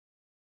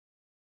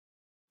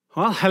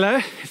Well, hello.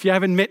 If you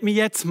haven't met me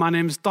yet, my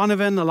name's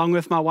Donovan, along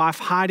with my wife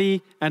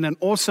Heidi and an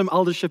awesome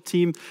eldership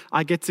team.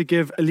 I get to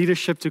give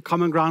leadership to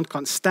Common Ground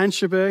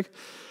Constantiaberg.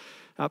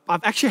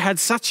 I've actually had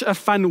such a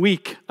fun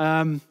week.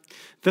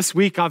 This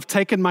week, I've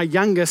taken my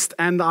youngest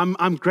and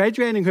I'm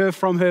graduating her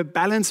from her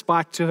balance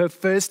bike to her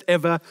first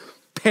ever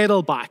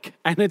pedal bike,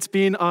 and it's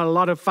been a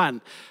lot of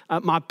fun.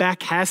 My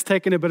back has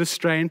taken a bit of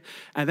strain,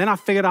 and then I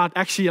figured out,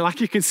 actually,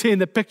 like you can see in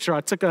the picture,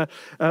 I took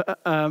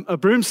a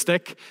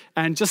broomstick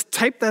and just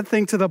taped that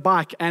thing to the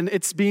bike, and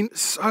it's been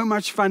so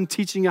much fun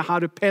teaching her how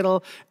to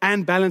pedal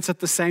and balance at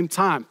the same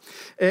time.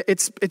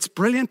 It's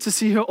brilliant to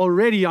see her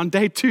already on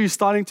day 2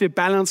 starting to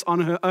balance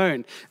on her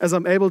own as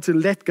I'm able to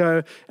let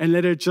go and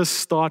let her just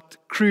start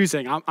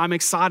cruising. I'm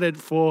excited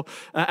for,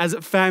 as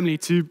a family,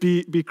 to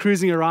be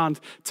cruising around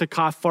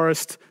Takai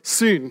Forest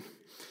soon.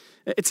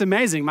 It's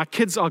amazing. My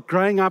kids are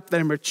growing up,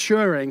 they're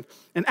maturing,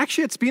 and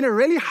actually it's been a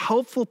really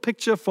helpful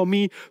picture for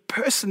me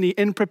personally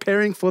in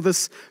preparing for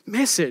this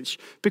message,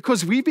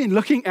 because we've been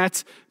looking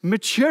at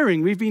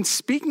maturing. We've been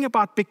speaking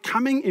about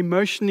becoming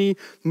emotionally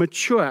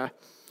mature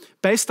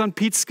based on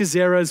Pete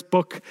Scazzero's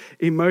book,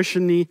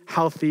 Emotionally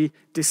Healthy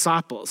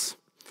Disciples.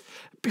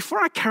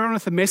 Before I carry on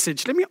with the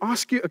message, let me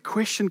ask you a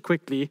question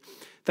quickly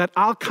that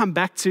I'll come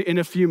back to in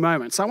a few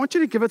moments. I want you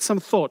to give it some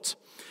thought.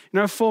 You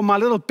know, for my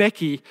little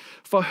Becky,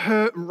 for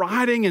her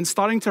riding and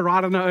starting to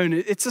ride on her own,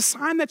 it's a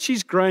sign that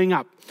she's growing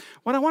up.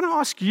 What I want to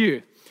ask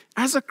you,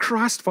 as a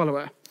Christ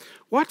follower,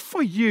 what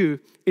for you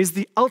is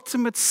the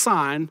ultimate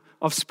sign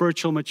of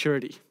spiritual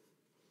maturity?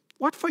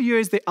 What for you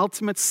is the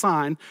ultimate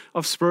sign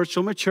of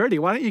spiritual maturity?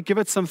 Why don't you give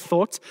it some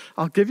thought?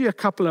 I'll give you a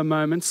couple of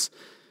moments.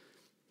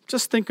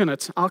 Just think on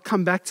it. I'll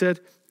come back to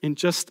it in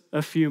just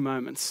a few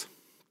moments.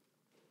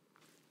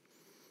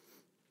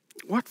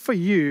 What for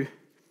you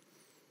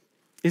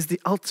is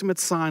the ultimate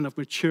sign of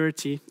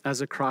maturity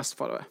as a Christ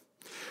follower?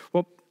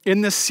 Well,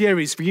 in this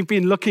series, we've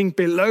been looking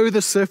below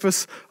the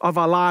surface of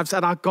our lives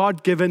at our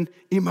God-given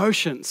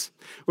emotions.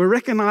 We're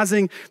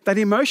recognizing that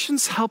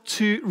emotions help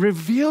to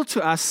reveal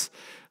to us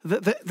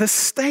the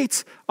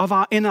state of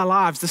our inner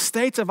lives, the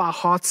state of our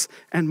hearts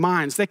and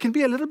minds. They can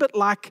be a little bit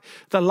like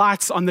the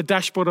lights on the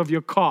dashboard of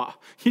your car.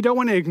 You don't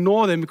want to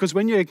ignore them, because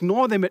when you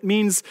ignore them, it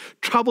means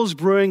trouble's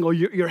brewing or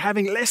you're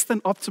having less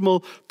than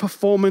optimal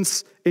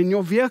performance in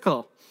your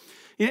vehicle.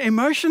 You know,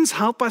 emotions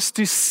help us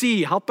to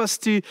see, help us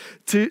to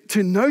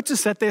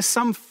notice that there's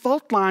some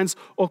fault lines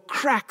or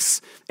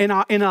cracks in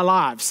our inner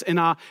lives, in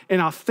our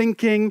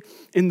thinking,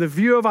 in the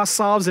view of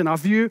ourselves, in our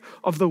view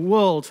of the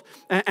world.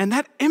 And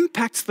that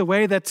impacts the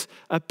way that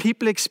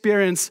people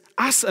experience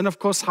us and, of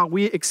course, how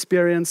we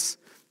experience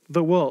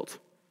the world.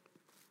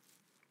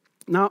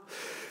 Now,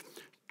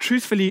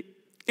 truthfully,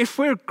 if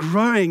we're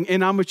growing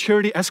in our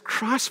maturity as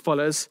Christ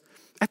followers,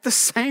 at the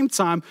same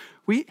time,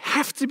 we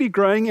have to be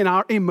growing in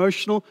our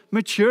emotional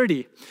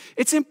maturity.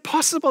 It's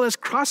impossible as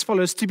Christ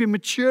followers to be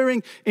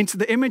maturing into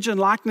the image and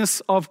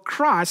likeness of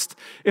Christ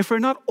if we're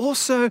not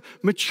also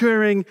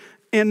maturing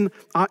in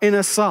our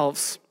inner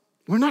selves.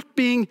 We're not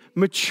being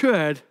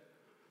matured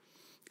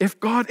if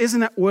God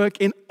isn't at work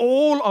in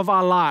all of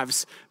our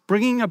lives,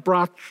 bringing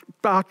about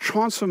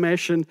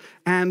transformation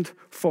and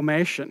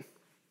formation.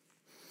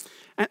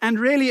 And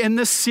really, in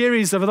this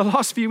series over the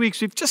last few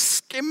weeks, we've just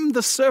skimmed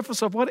the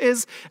surface of what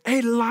is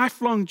a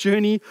lifelong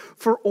journey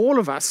for all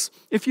of us.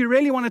 If you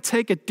really want to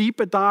take a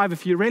deeper dive,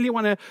 if you really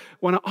want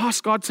to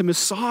ask God to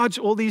massage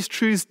all these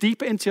truths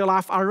deeper into your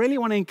life, I really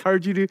want to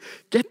encourage you to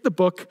get the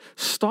book,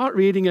 start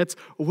reading it,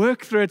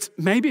 work through it,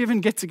 maybe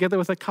even get together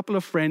with a couple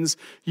of friends.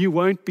 You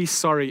won't be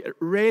sorry. It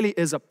really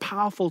is a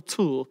powerful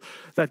tool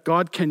that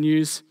God can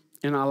use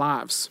in our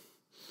lives.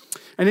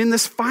 And in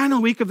this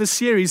final week of the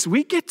series,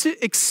 we get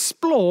to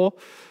explore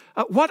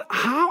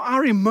how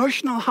our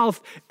emotional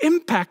health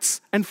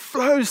impacts and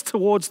flows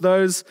towards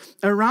those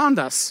around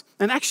us.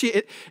 And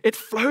actually, it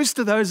flows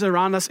to those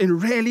around us in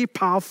really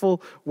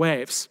powerful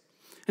waves.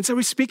 And so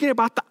we're speaking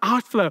about the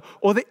outflow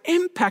or the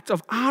impact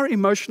of our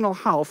emotional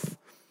health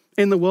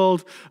in the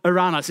world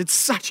around us. It's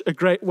such a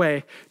great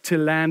way to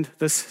land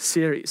this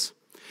series.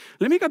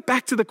 Let me go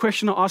back to the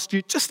question I asked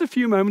you just a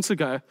few moments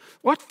ago.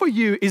 What for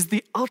you is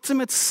the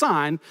ultimate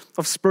sign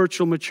of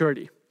spiritual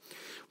maturity?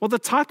 Well, the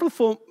title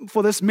for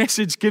this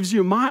message gives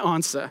you my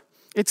answer.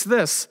 It's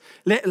this: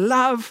 let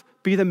love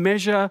be the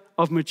measure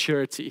of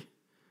maturity.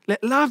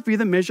 Let love be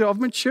the measure of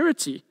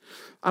maturity.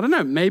 I don't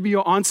know, maybe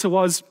your answer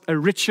was a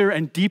richer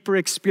and deeper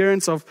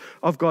experience of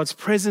God's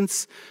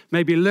presence,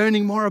 maybe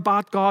learning more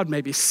about God,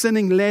 maybe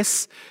sinning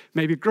less,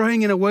 maybe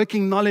growing in a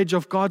working knowledge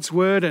of God's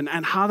word and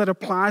how that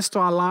applies to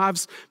our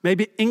lives,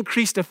 maybe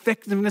increased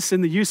effectiveness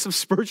in the use of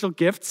spiritual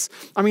gifts.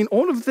 I mean,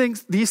 all of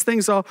these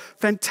things are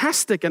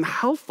fantastic and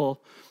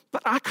helpful,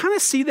 but I kind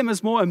of see them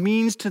as more a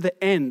means to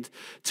the end,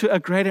 to a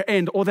greater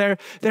end, or they're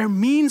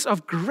means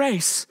of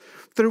grace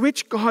through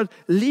which God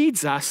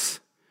leads us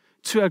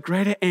to a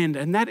greater end,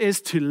 and that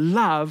is to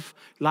love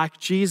like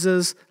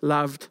Jesus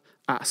loved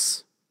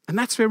us. And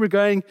that's where we're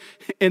going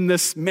in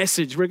this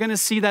message. We're going to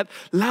see that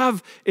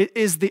love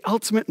is the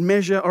ultimate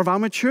measure of our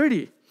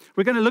maturity.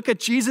 We're going to look at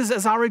Jesus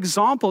as our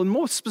example. And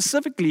more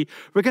specifically,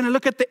 we're going to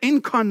look at the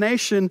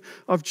incarnation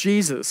of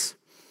Jesus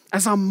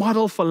as our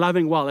model for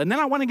loving well. And then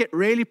I want to get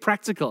really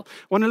practical.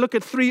 I want to look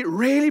at 3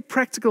 really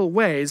practical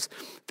ways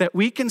that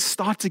we can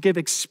start to give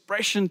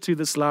expression to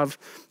this love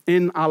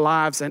in our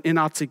lives and in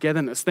our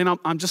togetherness. Then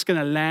I'm just going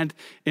to land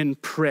in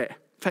prayer.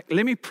 In fact,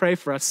 let me pray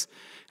for us,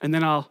 and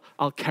then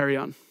I'll carry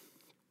on.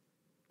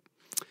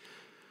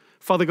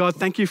 Father God,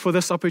 thank you for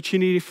this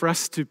opportunity for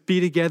us to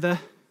be together.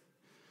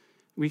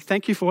 We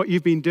thank you for what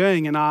you've been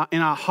doing in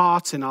our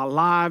hearts, in our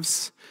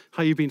lives,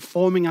 how you've been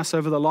forming us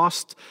over the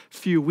last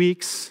few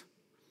weeks.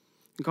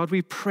 God,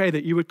 we pray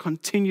that you would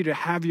continue to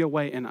have your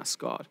way in us,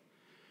 God.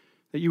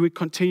 That you would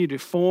continue to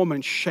form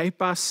and shape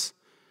us,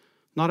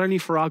 not only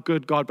for our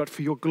good, God, but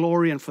for your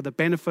glory and for the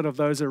benefit of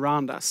those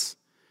around us.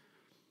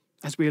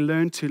 As we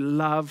learn to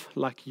love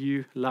like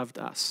you loved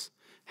us.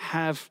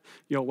 Have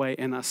your way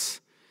in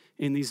us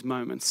in these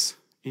moments.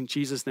 In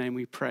Jesus' name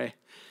we pray.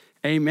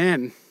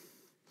 Amen.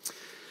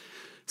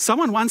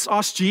 Someone once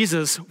asked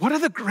Jesus, what are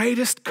the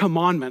greatest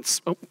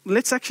commandments? Oh,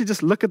 let's actually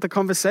just look at the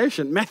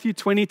conversation. Matthew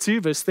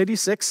 22, verse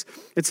 36,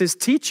 it says,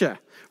 Teacher,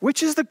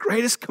 which is the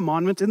greatest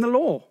commandment in the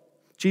law?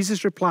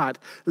 Jesus replied,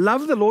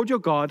 love the Lord your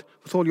God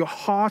with all your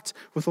heart,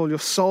 with all your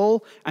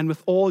soul, and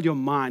with all your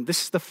mind.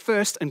 This is the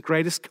first and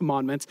greatest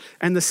commandment.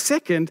 And the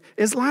second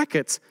is like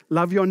it.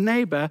 Love your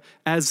neighbor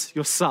as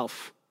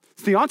yourself.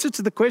 The answer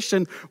to the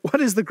question,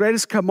 what is the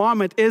greatest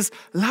commandment, is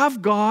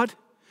love God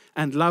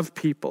and love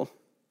people.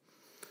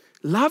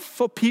 Love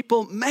for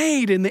people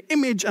made in the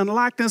image and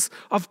likeness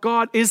of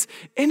God is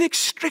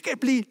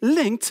inextricably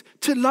linked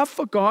to love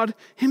for God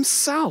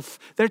himself.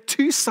 They're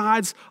 2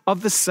 sides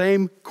of the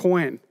same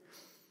coin.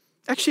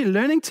 Actually,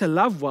 learning to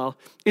love well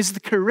is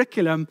the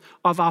curriculum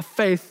of our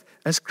faith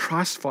as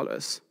Christ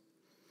followers.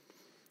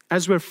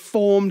 As we're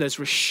formed, as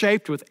we're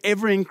shaped with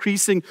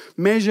ever-increasing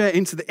measure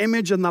into the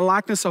image and the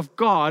likeness of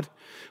God,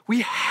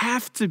 we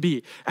have to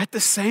be, at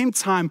the same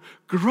time,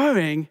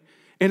 growing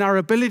in our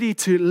ability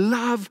to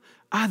love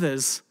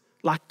others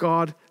like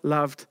God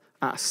loved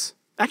us.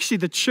 Actually,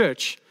 the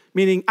church,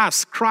 meaning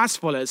us, Christ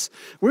followers,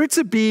 we're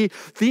to be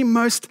the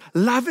most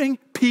loving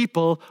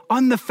people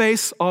on the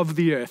face of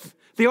the earth.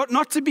 There ought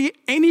not to be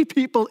any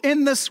people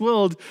in this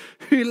world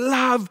who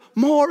love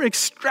more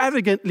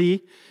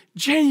extravagantly,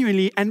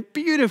 genuinely, and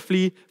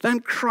beautifully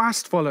than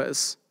Christ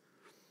followers.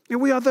 And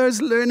we are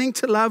those learning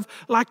to love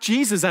like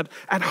Jesus at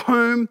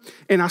home,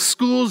 in our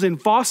schools, in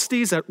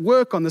varsities, at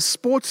work, on the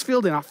sports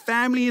field, in our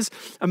families,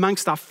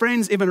 amongst our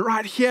friends, even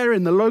right here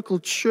in the local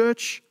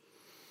church.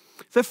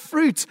 The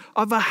fruit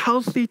of a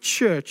healthy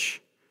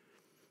church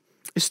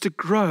is to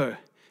grow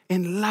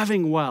in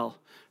loving well,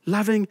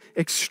 loving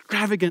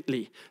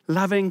extravagantly,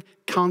 loving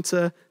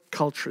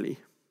counterculturally.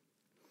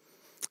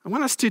 I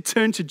want us to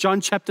turn to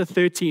John chapter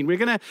 13. We're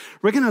going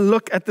to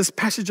look at this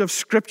passage of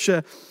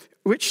scripture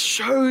which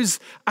shows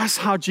us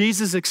how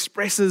Jesus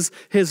expresses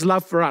his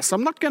love for us.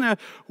 I'm not going to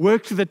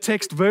work through the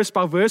text verse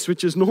by verse,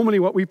 which is normally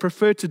what we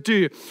prefer to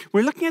do.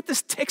 We're looking at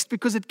this text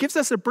because it gives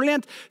us a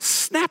brilliant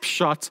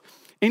snapshot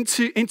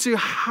into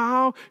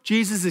how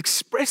Jesus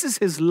expresses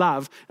his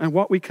love and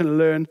what we can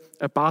learn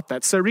about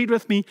that. So read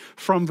with me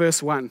from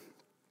verse 1.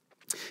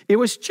 It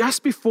was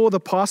just before the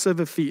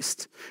Passover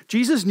feast.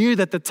 Jesus knew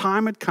that the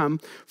time had come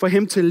for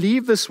him to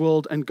leave this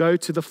world and go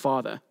to the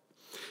Father.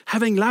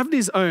 Having loved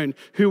his own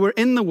who were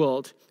in the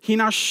world, he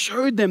now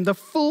showed them the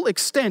full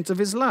extent of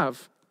his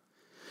love.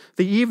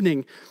 The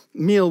evening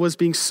meal was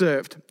being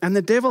served, and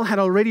the devil had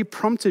already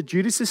prompted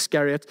Judas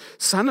Iscariot,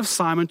 son of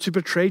Simon, to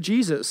betray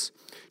Jesus.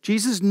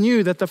 Jesus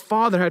knew that the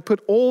Father had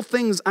put all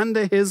things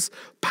under his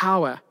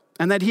power,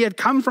 and that he had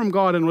come from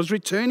God and was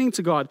returning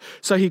to God.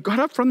 So he got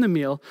up from the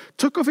meal,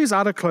 took off his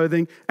outer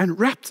clothing, and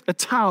wrapped a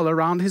towel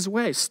around his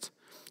waist.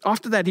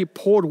 After that, he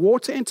poured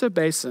water into a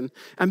basin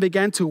and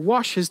began to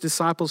wash his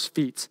disciples'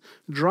 feet,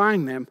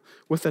 drying them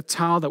with a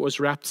towel that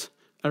was wrapped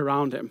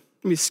around him.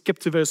 Let me skip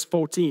to verse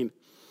 14.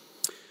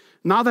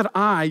 Now that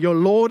I, your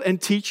Lord and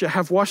teacher,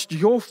 have washed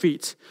your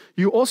feet,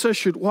 you also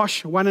should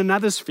wash one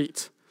another's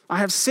feet. I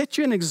have set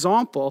you an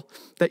example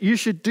that you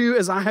should do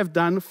as I have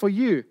done for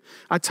you.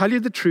 I tell you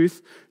the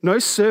truth, no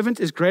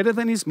servant is greater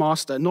than his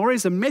master, nor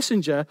is a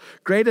messenger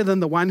greater than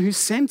the one who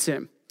sent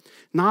him.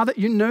 Now that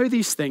you know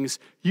these things,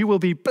 you will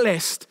be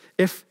blessed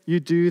if you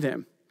do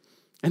them.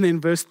 And then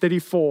verse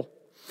 34,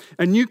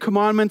 a new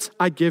commandment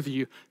I give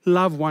you,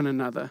 love one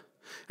another.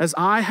 As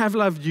I have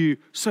loved you,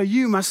 so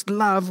you must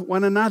love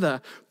one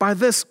another. By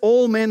this,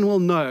 all men will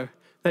know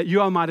that you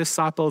are my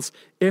disciples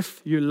if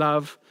you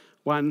love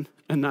one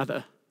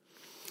another.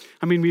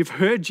 I mean, we've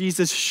heard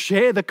Jesus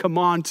share the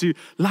command to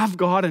love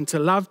God and to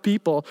love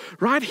people.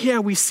 Right here,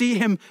 we see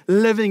him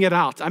living it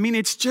out. I mean,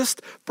 it's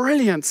just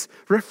brilliant,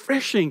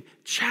 refreshing,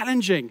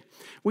 challenging.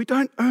 We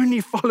don't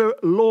only follow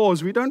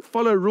laws, we don't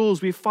follow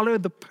rules, we follow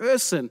the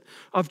person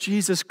of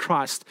Jesus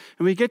Christ.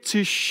 And we get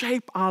to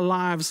shape our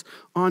lives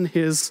on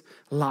his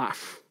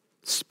life.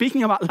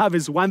 Speaking about love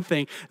is one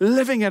thing.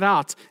 Living it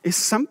out is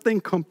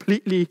something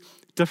completely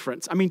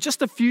different. I mean,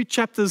 just a few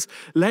chapters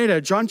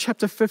later, John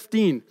chapter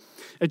 15,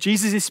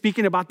 Jesus is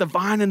speaking about the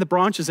vine and the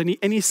branches, and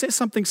he says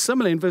something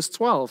similar in verse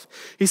 12.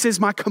 He says,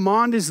 my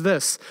command is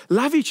this,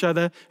 love each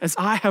other as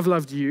I have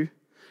loved you.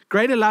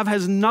 Greater love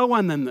has no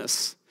one than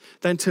this,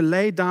 than to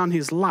lay down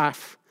his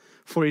life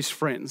for his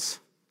friends.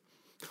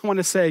 I want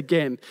to say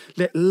again,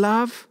 let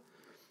love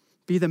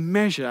be the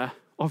measure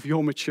of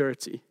your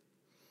maturity.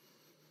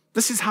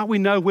 This is how we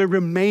know we're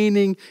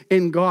remaining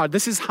in God.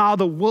 This is how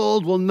the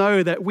world will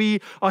know that we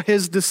are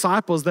his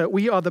disciples, that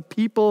we are the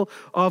people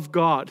of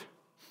God.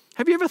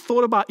 Have you ever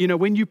thought about,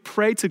 when you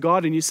pray to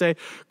God and you say,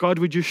 God,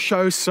 would you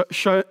show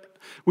so-and-so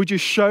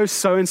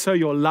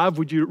your love?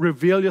 Would you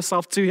reveal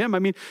yourself to him? I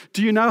mean,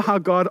 do you know how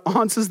God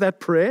answers that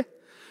prayer?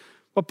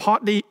 Well,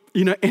 partly,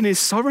 in his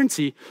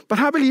sovereignty. But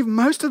I believe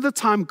most of the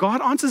time,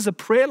 God answers a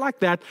prayer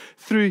like that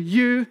through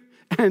you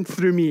and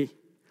through me.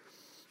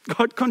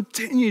 God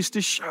continues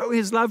to show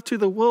his love to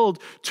the world,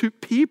 to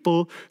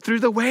people, through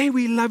the way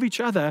we love each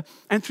other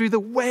and through the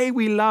way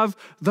we love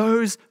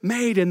those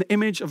made in the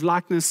image of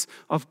likeness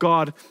of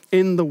God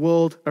in the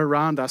world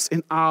around us,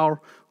 in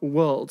our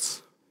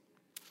worlds.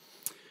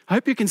 I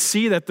hope you can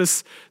see that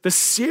this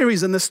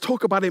series and this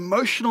talk about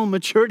emotional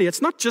maturity,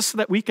 it's not just so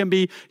that we can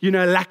be,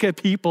 lacquer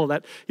people,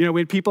 that,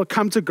 when people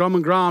come to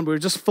Common Ground, we're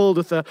just filled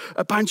with a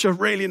bunch of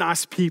really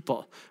nice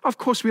people. Of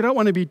course, we don't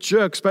want to be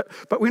jerks, but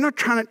we're not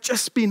trying to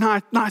just be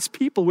nice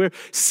people. We're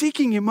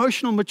seeking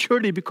emotional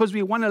maturity because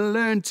we want to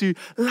learn to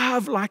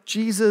love like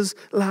Jesus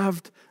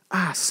loved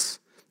us,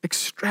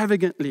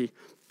 extravagantly,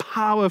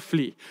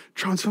 powerfully,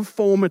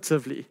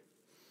 transformatively.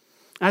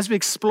 As we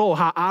explore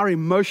how our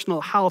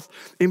emotional health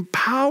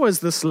empowers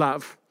this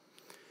love,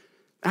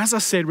 as I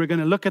said, we're going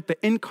to look at the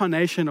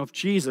incarnation of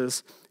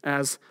Jesus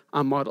as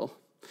our model.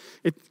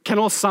 It can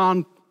all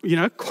sound,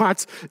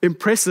 quite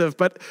impressive,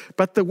 but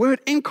the word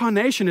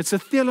incarnation, it's a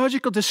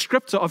theological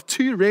descriptor of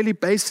two really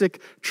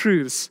basic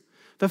truths.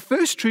 The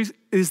first truth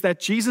is that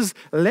Jesus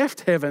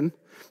left heaven,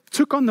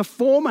 took on the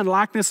form and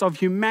likeness of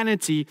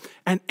humanity,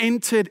 and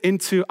entered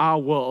into our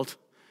world.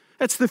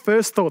 That's the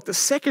first thought. The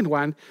second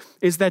one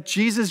is that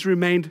Jesus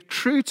remained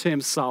true to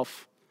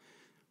himself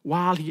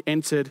while he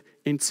entered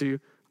into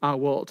our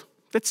world.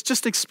 Let's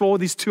just explore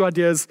these two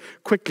ideas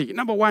quickly.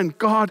 Number one,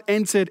 God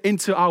entered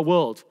into our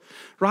world.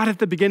 Right at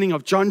the beginning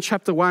of John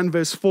chapter 1,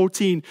 verse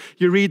 14,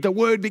 you read, the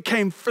word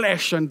became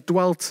flesh and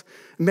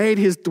made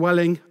his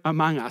dwelling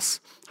among us.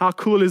 How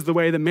cool is the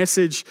way the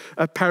Message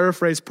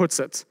paraphrase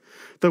puts it?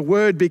 The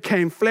word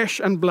became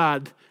flesh and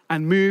blood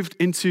and moved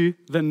into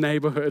the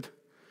neighborhood.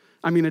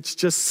 I mean, it's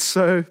just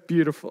so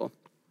beautiful.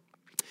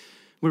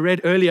 We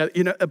read earlier,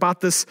 about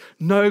this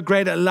no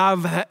greater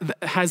love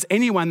has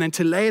anyone than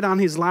to lay down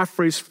his life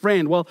for his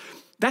friend. Well,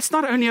 that's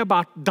not only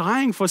about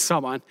dying for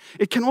someone.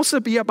 It can also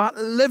be about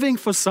living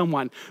for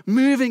someone,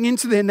 moving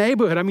into their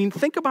neighborhood. I mean,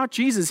 think about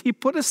Jesus. He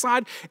put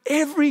aside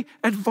every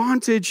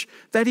advantage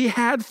that he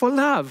had for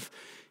love.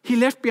 He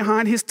left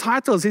behind his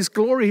titles, his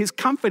glory, his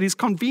comfort, his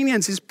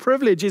convenience, his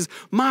privilege, his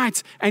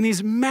might, and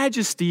his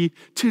majesty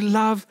to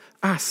love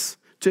us,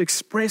 to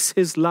express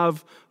his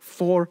love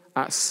for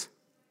us.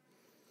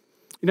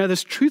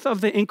 This truth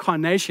of the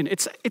incarnation,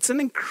 it's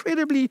an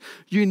incredibly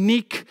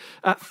unique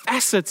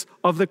facet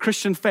of the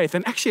Christian faith.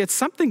 And actually, it's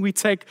something we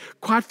take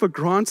quite for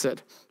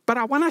granted. But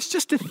I want us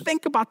just to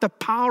think about the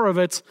power of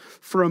it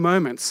for a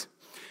moment.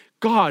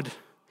 God,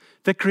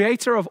 the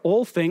creator of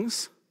all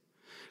things,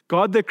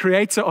 God, the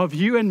creator of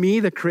you and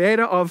me, the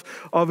creator of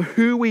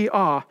who we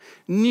are,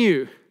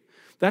 knew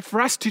that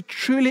for us to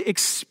truly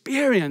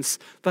experience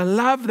the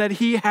love that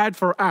he had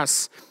for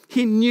us,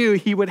 he knew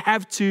he would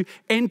have to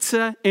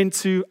enter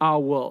into our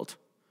world.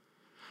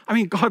 I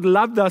mean, God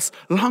loved us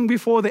long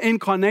before the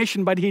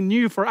incarnation, but he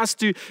knew for us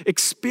to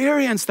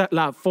experience that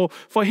love,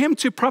 for him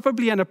to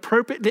properly and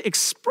appropriately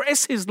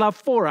express his love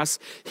for us,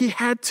 he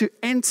had to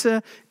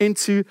enter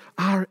into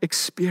our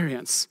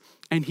experience.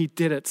 And he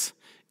did it.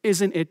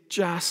 Isn't it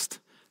just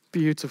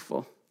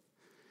beautiful?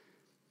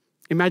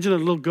 Imagine a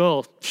little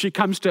girl. She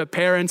comes to her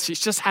parents. She's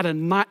just had a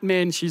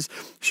nightmare, and she's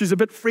a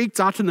bit freaked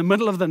out in the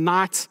middle of the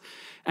night.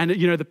 And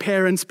the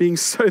parents, being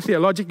so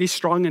theologically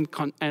strong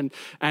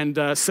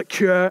and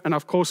secure, and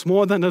of course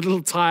more than a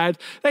little tired,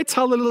 they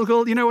tell the little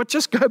girl, you know what?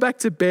 Just go back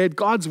to bed.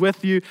 God's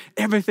with you.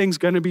 Everything's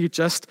going to be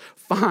just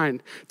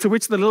fine. To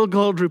which the little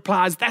girl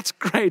replies, "That's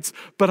great,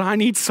 but I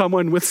need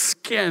someone with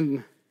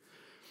skin."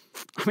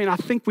 I mean, I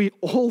think we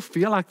all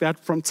feel like that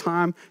from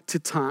time to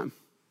time.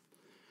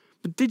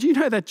 But did you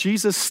know that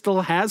Jesus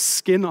still has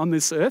skin on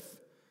this earth?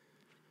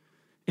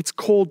 It's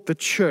called the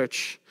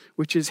church,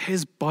 which is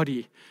his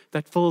body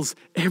that fills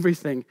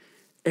everything,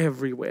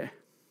 everywhere.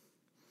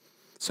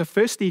 So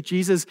firstly,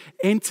 Jesus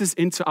enters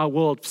into our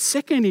world.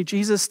 Secondly,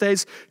 Jesus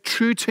stays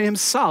true to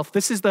himself.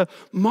 This is the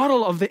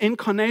model of the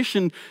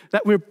incarnation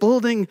that we're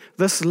building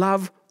this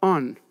love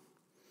on.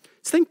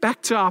 Let's think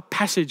back to our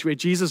passage where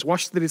Jesus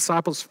washed the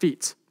disciples'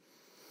 feet.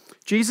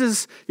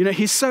 Jesus,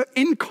 he's so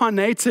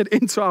incarnated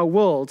into our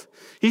world.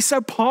 He's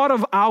so part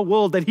of our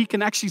world that he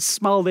can actually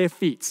smell their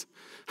feet.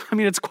 I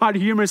mean, it's quite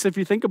humorous if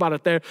you think about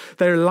it.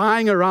 They're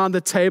lying around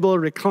the table,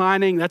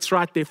 reclining. That's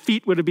right, their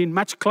feet would have been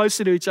much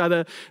closer to each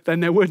other than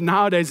they would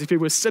nowadays if he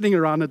was sitting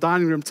around a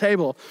dining room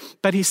table.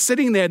 But he's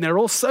sitting there and they're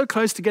all so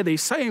close together.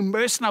 He's so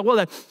immersed in our world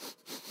that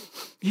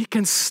he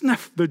can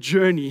sniff the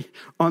journey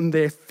on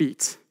their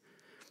feet.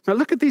 Now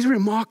look at these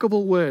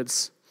remarkable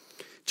words.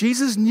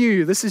 Jesus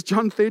knew, this is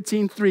John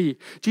 13:3.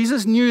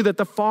 Jesus knew that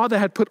the Father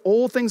had put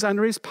all things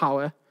under his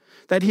power,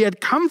 that he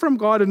had come from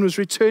God and was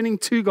returning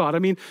to God. I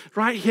mean,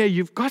 right here,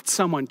 you've got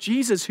someone,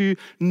 Jesus, who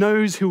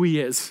knows who he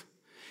is.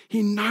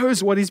 He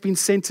knows what he's been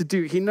sent to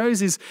do. He knows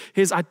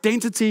his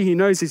identity. He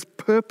knows his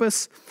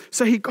purpose.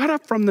 So he got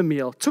up from the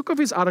meal, took off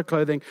his outer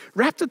clothing,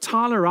 wrapped a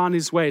towel around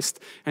his waist,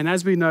 and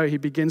as we know, he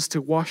begins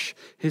to wash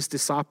his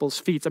disciples'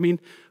 feet. I mean,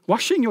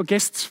 washing your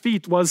guests'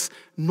 feet was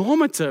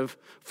normative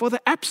for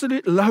the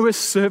absolute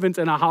lowest servant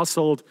in a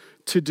household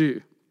to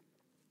do.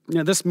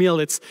 This meal,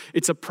 it's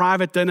a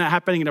private dinner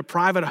happening in a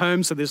private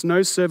home, so there's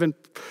no servant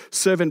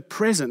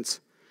present.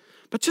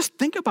 But just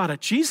think about it.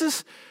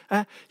 Jesus,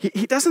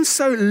 he doesn't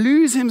so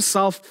lose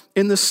himself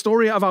in the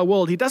story of our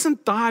world. He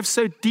doesn't dive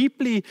so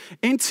deeply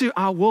into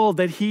our world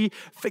that he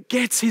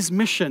forgets his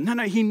mission.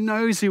 No, he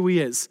knows who he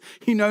is.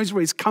 He knows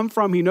where he's come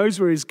from. He knows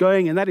where he's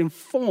going, and that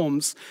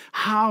informs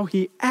how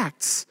he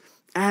acts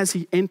as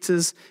he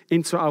enters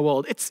into our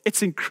world.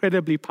 It's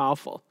incredibly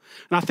powerful.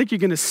 And I think you're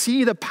going to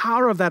see the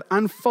power of that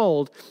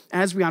unfold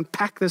as we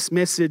unpack this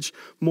message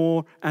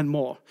more and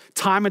more.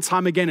 Time and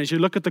time again, as you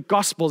look at the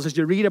Gospels, as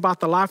you read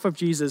about the life of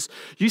Jesus,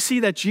 you see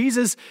that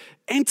Jesus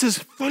enters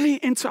fully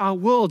into our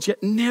world,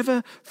 yet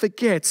never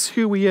forgets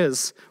who he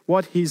is,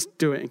 what he's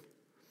doing.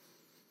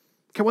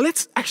 Okay, well,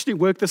 let's actually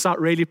work this out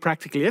really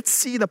practically. Let's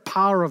see the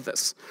power of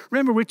this.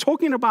 Remember, we're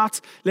talking about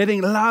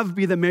letting love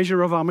be the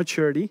measure of our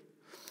maturity.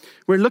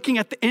 We're looking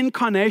at the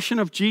incarnation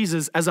of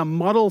Jesus as a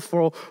model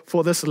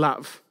for this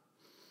love.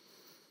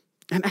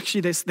 And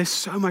actually, there's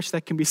so much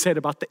that can be said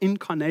about the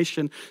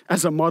incarnation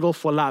as a model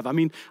for love. I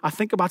mean, I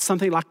think about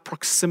something like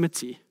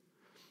proximity.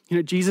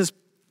 Jesus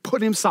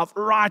put himself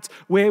right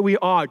where we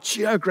are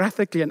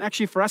geographically. And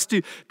actually, for us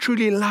to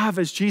truly love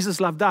as Jesus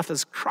loved us,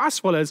 as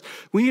Christ followers,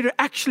 we need to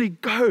actually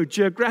go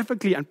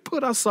geographically and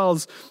put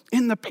ourselves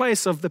in the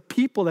place of the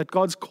people that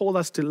God's called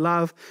us to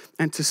love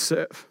and to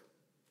serve.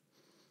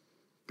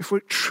 If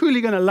we're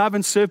truly going to love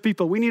and serve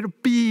people, we need to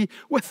be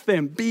with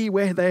them, be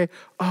where they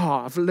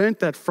are. I've learned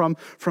that from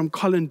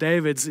Colin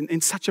Davids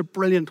in such a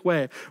brilliant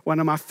way,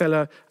 one of my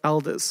fellow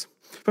elders.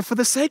 But for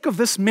the sake of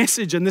this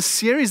message and this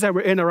series that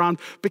we're in around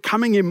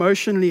becoming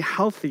emotionally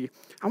healthy,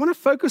 I want to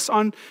focus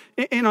on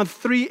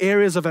 3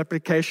 areas of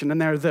application,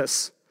 and they're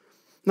this.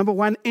 Number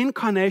 1,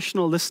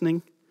 incarnational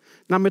listening.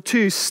 Number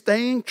 2,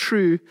 staying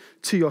true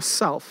to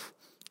yourself.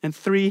 And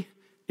 3,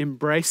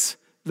 embrace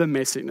the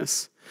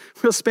messiness.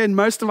 We'll spend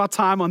most of our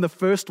time on the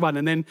first one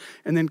and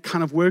then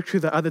kind of work through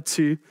the other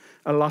 2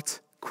 a lot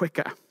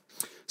quicker.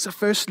 So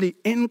firstly,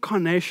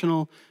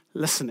 incarnational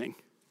listening.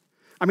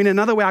 I mean,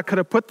 another way I could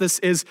have put this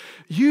is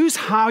use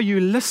how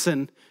you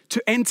listen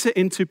to enter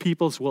into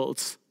people's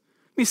worlds.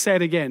 Let me say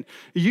it again.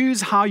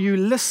 Use how you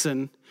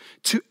listen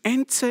to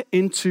enter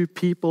into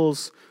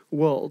people's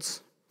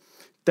worlds.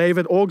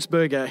 David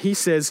Augsburger, he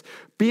says,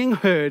 being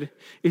heard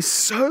is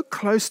so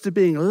close to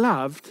being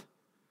loved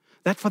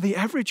that for the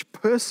average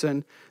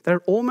person,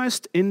 they're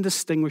almost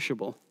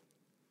indistinguishable.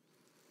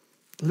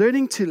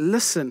 Learning to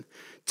listen,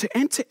 to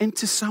enter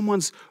into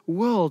someone's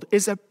world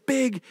is a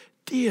big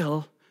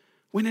deal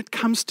when it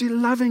comes to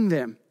loving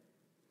them.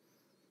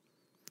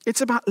 It's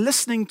about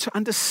listening to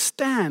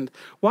understand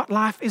what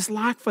life is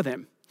like for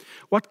them,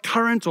 what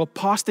current or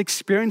past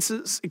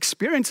experiences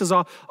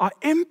are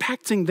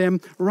impacting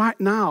them right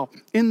now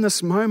in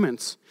this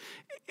moment.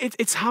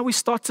 It's how we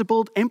start to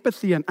build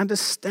empathy and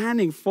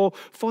understanding for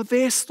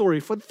their story,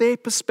 for their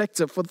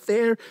perspective, for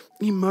their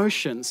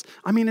emotions.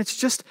 I mean, it's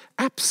just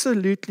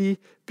absolutely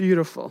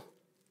beautiful.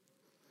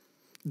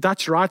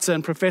 Dutch writer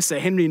and professor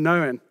Henry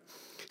Nouwen,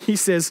 he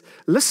says,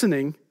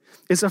 listening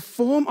is a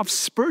form of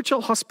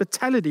spiritual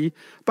hospitality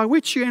by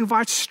which you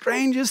invite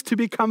strangers to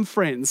become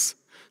friends.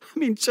 I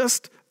mean,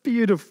 just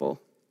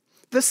beautiful.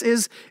 This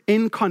is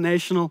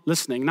incarnational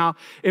listening. Now,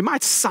 it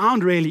might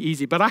sound really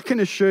easy, but I can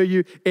assure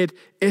you it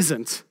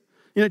isn't.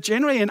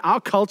 Generally in our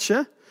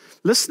culture,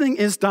 listening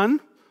is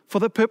done for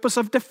the purpose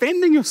of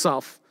defending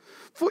yourself,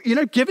 for,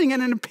 giving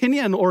an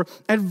opinion or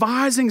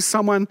advising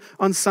someone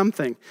on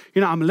something.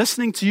 I'm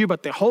listening to you,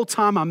 but the whole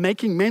time I'm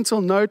making mental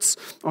notes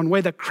on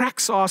where the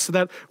cracks are so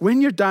that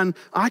when you're done,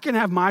 I can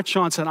have my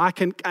chance and I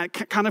can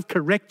kind of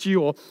correct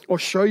you or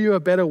show you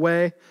a better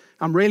way.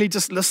 I'm really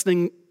just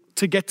listening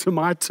to get to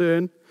my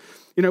turn.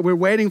 We're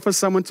waiting for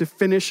someone to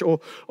finish or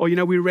we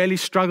really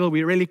struggle.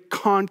 We really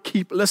can't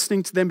keep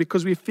listening to them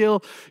because we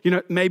feel,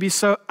 maybe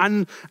so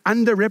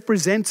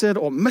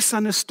underrepresented or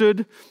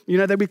misunderstood,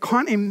 that we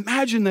can't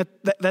imagine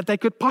that they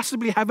could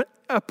possibly have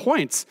a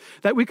point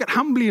that we could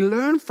humbly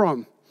learn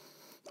from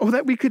or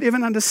that we could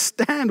even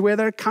understand where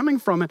they're coming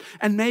from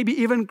and maybe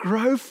even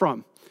grow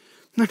from.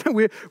 No,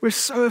 we're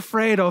so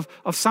afraid of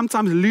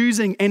sometimes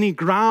losing any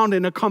ground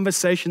in a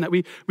conversation that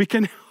we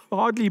can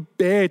hardly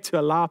bear to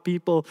allow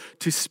people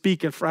to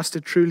speak and for us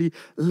to truly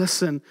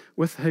listen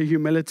with her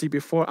humility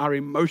before our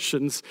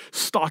emotions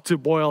start to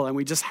boil and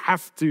we just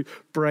have to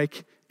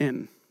break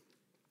in.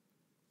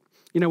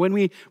 When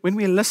we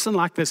listen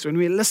like this, when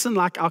we listen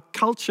like our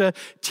culture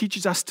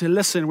teaches us to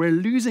listen, we're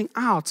losing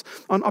out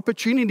on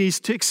opportunities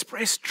to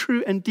express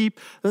true and deep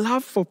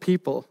love for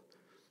people,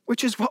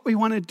 which is what we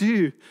want to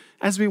do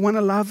as we want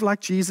to love like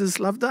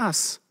Jesus loved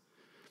us.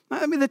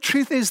 I mean, the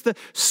truth is that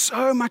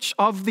so much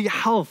of the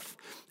health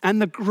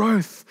and the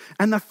growth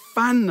and the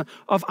fun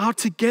of our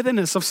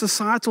togetherness, of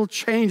societal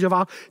change, of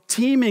our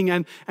teaming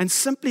and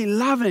simply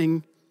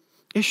loving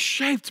is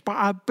shaped by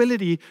our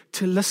ability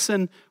to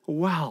listen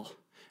well,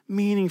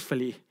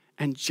 meaningfully,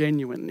 and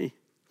genuinely.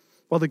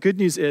 Well, the good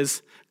news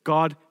is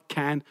God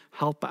can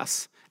help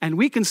us. And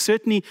we can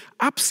certainly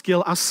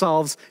upskill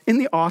ourselves in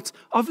the art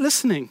of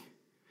listening.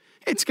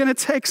 It's going to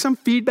take some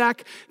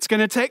feedback. It's going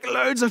to take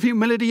loads of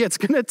humility. It's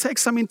going to take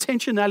some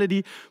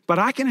intentionality. But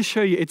I can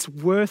assure you it's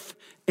worth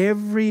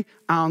every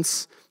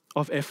ounce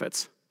of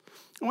effort.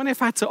 I wonder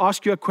if I had to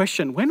ask you a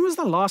question. When was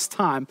the last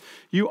time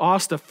you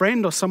asked a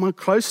friend or someone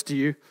close to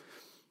you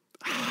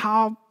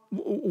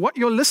what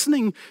your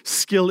listening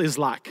skill is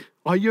like?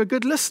 Are you a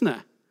good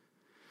listener?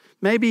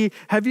 Maybe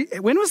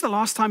when was the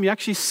last time you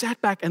actually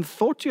sat back and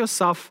thought to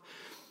yourself,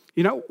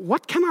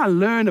 what can I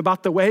learn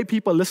about the way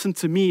people listen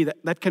to me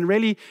that can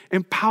really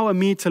empower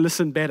me to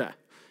listen better?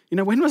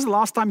 When was the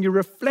last time you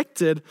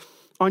reflected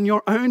on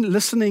your own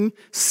listening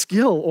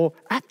skill or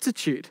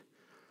aptitude?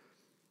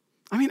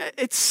 I mean,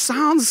 it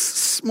sounds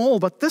small,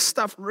 but this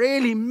stuff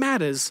really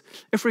matters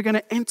if we're going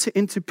to enter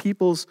into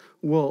people's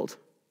world.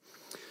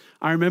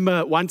 I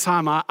remember one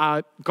time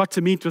I got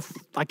to meet with,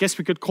 I guess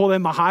we could call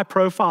him a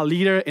high-profile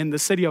leader in the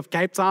city of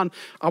Cape Town.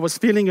 I was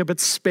feeling a bit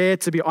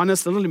spared, to be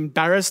honest, a little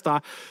embarrassed.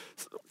 I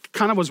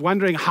kind of was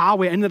wondering how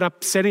we ended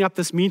up setting up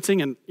this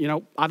meeting, and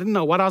I didn't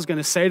know what I was going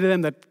to say to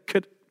them that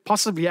could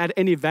possibly add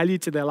any value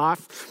to their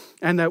life.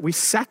 And we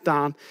sat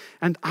down,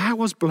 and I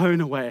was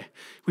blown away.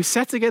 We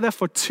sat together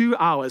for 2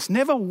 hours.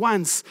 Never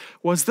once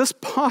was this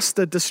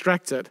pastor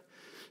distracted.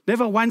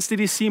 Never once did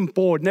he seem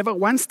bored. Never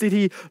once did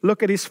he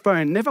look at his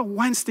phone. Never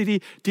once did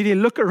he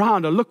look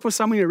around or look for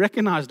someone he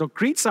recognized or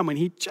greet someone.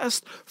 He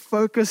just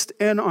focused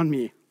in on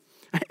me.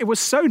 It was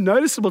so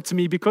noticeable to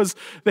me because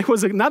there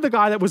was another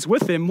guy that was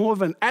with him, more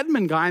of an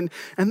admin guy,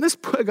 and this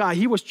poor guy,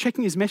 he was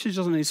checking his messages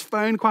on his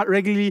phone quite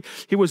regularly.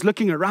 He was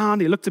looking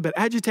around. He looked a bit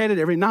agitated.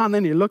 Every now and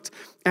then he looked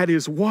at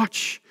his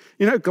watch,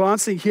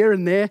 glancing here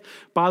and there.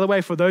 By the way,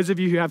 for those of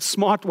you who have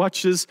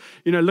smartwatches,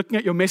 looking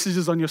at your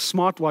messages on your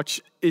smartwatch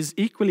is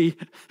equally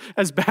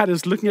as bad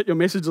as looking at your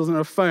messages on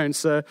a phone.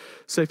 So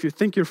if you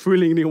think you're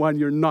fooling anyone,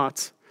 you're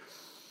not.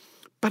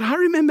 But I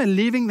remember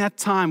leaving that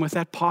time with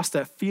that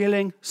pastor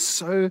feeling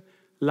so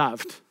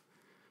loved.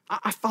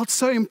 I felt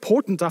so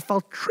important. I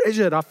felt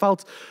treasured. I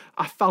felt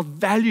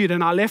valued,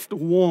 and I left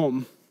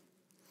warm.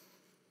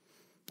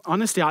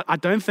 Honestly, I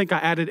don't think I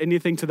added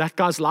anything to that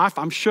guy's life.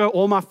 I'm sure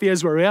all my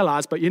fears were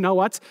realized, but you know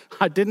what?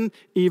 I didn't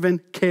even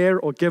care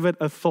or give it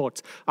a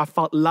thought. I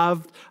felt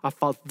loved, I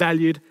felt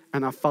valued,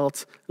 and I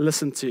felt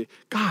listened to.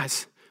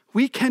 Guys,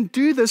 we can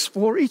do this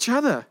for each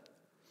other.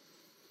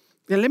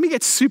 Now, let me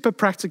get super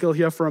practical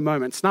here for a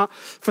moment. Now,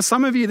 for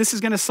some of you, this is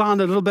going to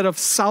sound a little bit of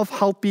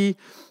self-helpy,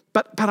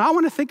 but I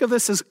want to think of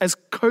this as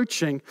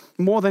coaching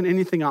more than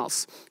anything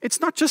else. It's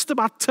not just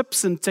about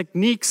tips and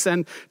techniques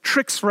and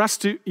tricks for us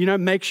to,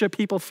 make sure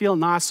people feel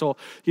nice or,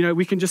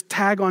 we can just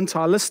tag on to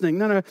our listening.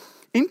 No.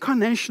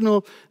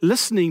 Incarnational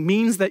listening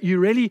means that you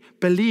really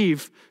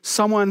believe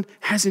someone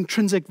has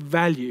intrinsic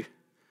value,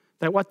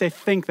 that what they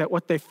think, that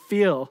what they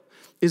feel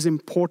is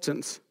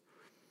important,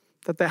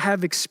 that they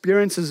have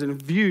experiences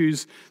and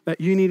views that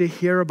you need to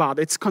hear about.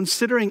 It's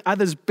considering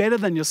others better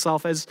than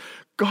yourself, as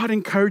God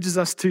encourages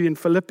us to in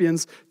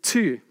Philippians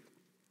 2.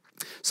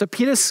 So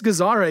Peter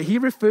Scazzaro, he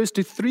refers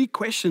to 3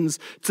 questions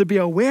to be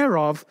aware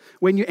of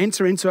when you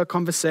enter into a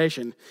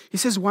conversation. He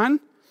says, 1,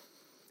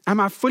 am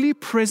I fully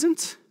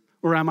present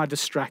or am I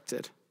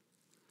distracted?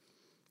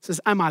 He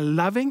says, am I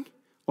loving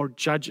or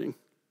judging?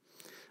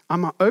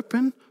 Am I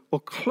open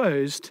or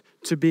closed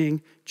to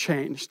being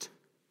changed?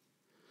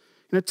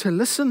 To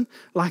listen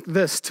like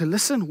this, to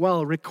listen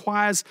well,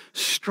 requires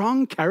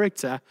strong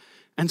character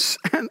and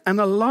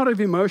a lot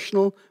of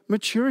emotional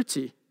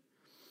maturity.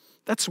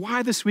 That's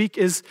why this week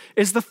is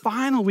the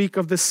final week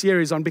of this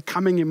series on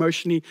becoming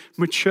emotionally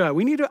mature.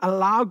 We need to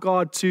allow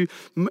God to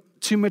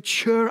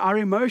mature our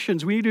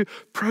emotions. We need to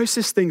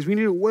process things. We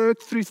need to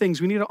work through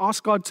things. We need to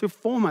ask God to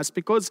form us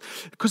because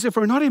if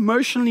we're not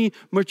emotionally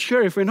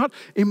mature, if we're not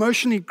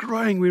emotionally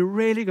growing, we're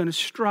really going to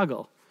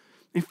struggle.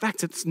 In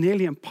fact, it's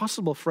nearly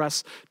impossible for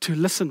us to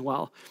listen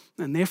well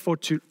and therefore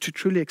to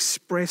truly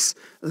express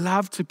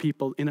love to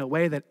people in a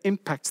way that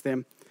impacts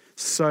them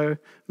so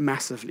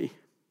massively.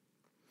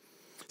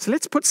 So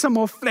let's put some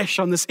more flesh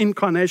on this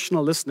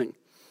incarnational listening,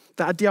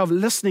 the idea of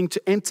listening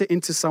to enter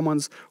into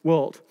someone's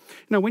world.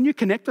 When you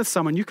connect with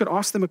someone, you could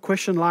ask them a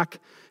question like,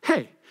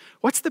 hey,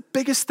 What's the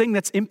biggest thing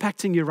that's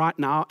impacting you right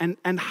now,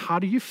 and how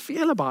do you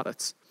feel about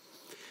it?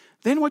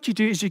 Then what you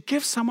do is you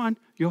give someone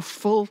your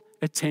full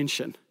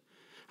attention.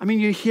 I mean,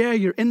 you're here,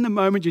 you're in the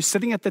moment, you're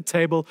sitting at the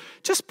table.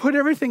 Just put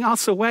everything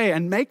else away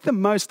and make the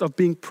most of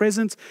being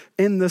present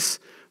in this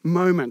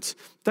moment.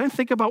 Don't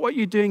think about what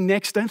you're doing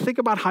next. Don't think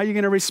about how you're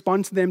going to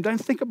respond to them.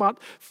 Don't think about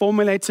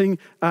formulating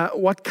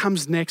what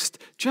comes next.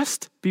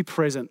 Just be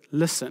present.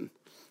 Listen.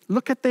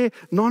 Look at their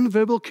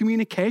nonverbal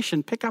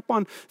communication. Pick up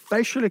on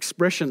facial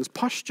expressions,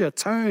 posture,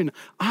 tone,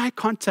 eye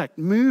contact,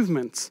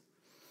 movement.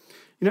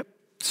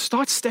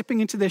 Start stepping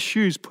into their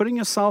shoes, putting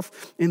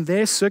yourself in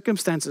their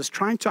circumstances,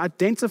 trying to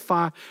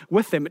identify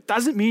with them. It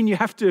doesn't mean you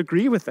have to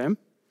agree with them.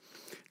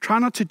 Try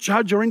not to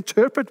judge or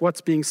interpret what's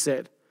being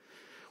said.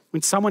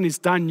 When someone is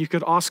done, you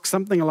could ask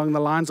something along the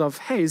lines of,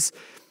 hey, is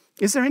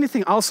there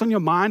anything else on your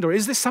mind? Or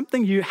is there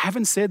something you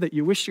haven't said that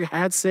you wish you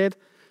had said?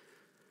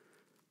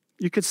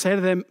 You could say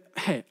to them,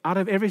 hey, out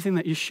of everything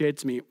that you shared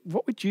to me,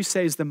 what would you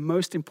say is the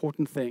most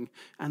important thing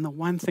and the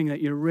one thing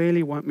that you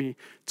really want me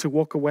to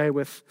walk away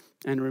with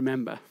and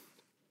remember?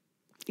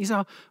 These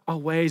are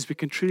ways we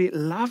can truly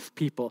love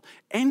people,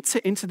 enter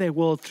into their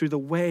world through the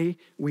way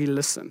we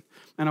listen.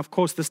 And of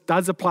course, this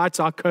does apply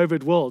to our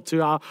COVID world,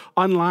 to our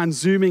online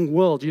Zooming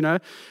world.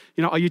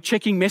 Are you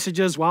checking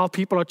messages while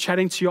people are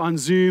chatting to you on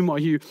Zoom? Are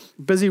you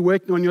busy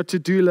working on your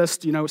to-do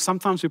list?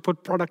 Sometimes we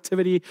put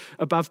productivity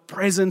above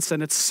presence,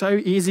 and it's so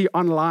easy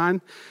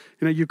online.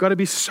 You've got to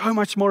be so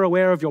much more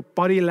aware of your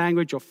body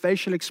language, your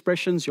facial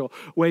expressions,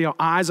 where your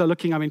eyes are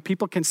looking. I mean,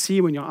 people can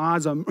see when your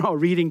eyes are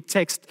reading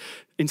text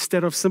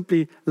instead of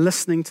simply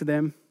listening to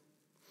them.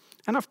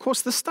 And of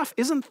course, this stuff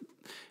isn't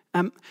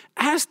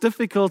as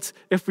difficult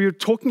if we're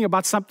talking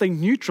about something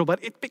neutral,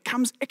 but it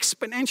becomes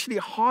exponentially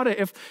harder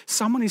if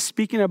someone is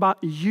speaking about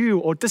you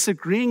or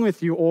disagreeing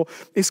with you or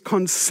is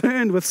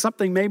concerned with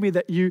something maybe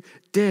that you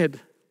did.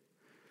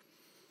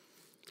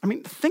 I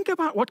mean, think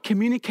about what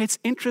communicates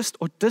interest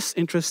or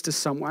disinterest to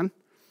someone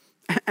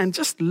and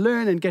just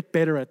learn and get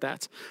better at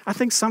that. I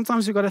think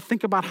sometimes we've got to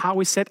think about how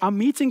we set our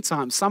meeting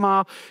times.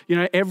 Somehow,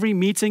 every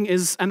meeting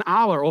is an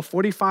hour or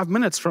 45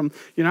 minutes from,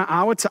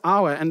 hour to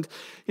hour. And,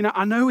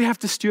 I know we have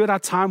to steward our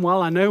time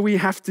well. I know we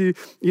have to,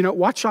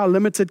 watch our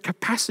limited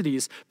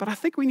capacities. But I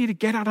think we need to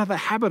get out of the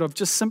habit of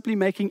just simply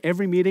making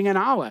every meeting an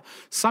hour.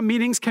 Some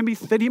meetings can be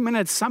 30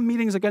 minutes. Some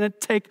meetings are going to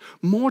take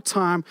more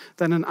time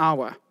than an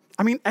hour.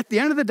 I mean, at the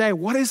end of the day,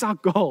 what is our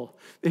goal?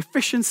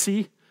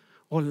 Efficiency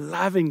or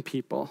loving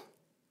people?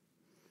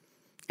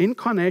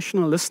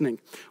 Incarnational listening,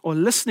 or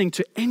listening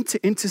to enter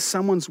into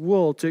someone's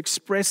world to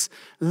express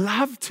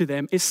love to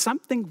them, is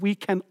something we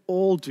can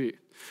all do.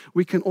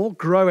 We can all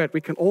grow at,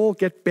 we can all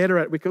get better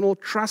at, we can all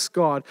trust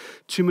God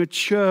to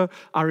mature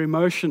our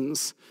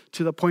emotions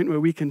to the point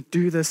where we can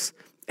do this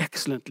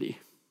excellently.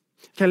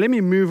 Okay, let me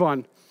move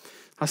on.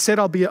 I said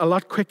I'll be a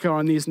lot quicker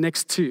on these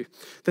next two.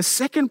 The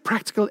second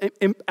practical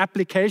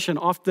application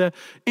after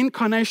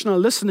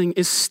incarnational listening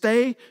is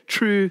stay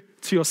true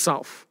to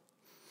yourself.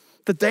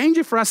 The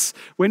danger for us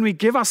when we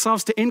give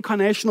ourselves to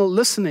incarnational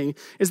listening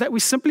is that we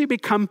simply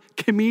become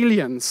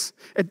chameleons,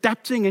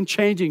 adapting and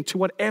changing to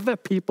whatever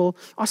people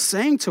are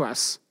saying to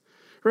us.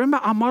 Remember,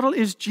 our model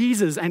is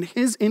Jesus and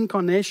his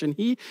incarnation.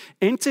 He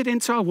entered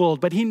into our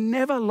world, but he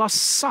never lost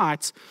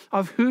sight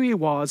of who he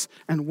was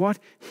and what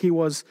he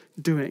was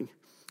doing.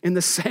 In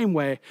the same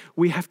way,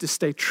 we have to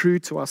stay true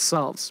to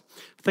ourselves.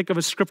 Think of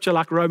a scripture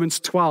like Romans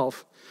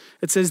 12.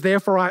 It says,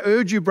 therefore, I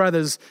urge you,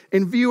 brothers,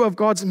 in view of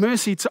God's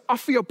mercy, to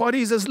offer your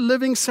bodies as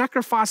living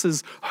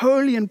sacrifices,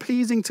 holy and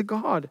pleasing to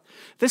God.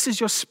 This is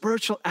your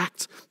spiritual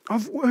act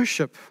of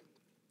worship.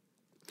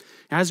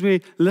 As we're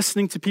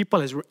listening to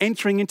people, as we're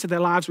entering into their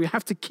lives, we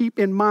have to keep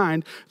in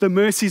mind the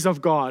mercies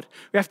of God.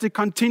 We have to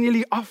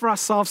continually offer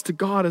ourselves to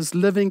God as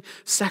living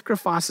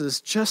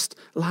sacrifices, just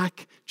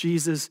like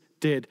Jesus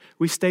did.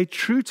 We stay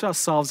true to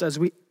ourselves as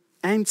we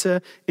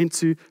enter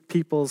into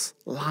people's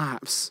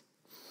lives.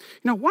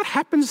 What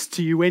happens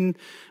to you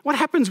what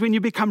happens when you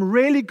become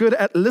really good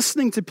at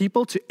listening to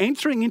people, to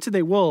entering into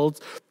their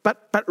worlds,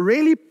 but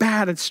really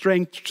bad at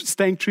staying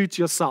true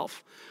to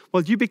yourself?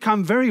 Well, you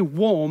become very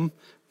warm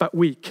but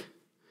weak.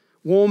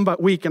 Warm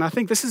but weak. And I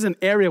think this is an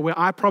area where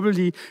I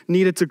probably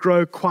needed to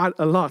grow quite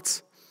a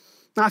lot.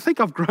 Now, I think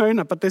I've grown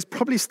up, but there's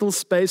probably still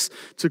space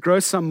to grow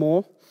some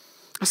more.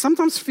 I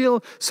sometimes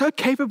feel so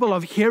capable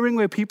of hearing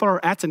where people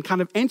are at and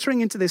kind of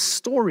entering into their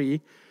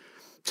story,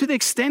 to the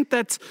extent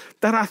that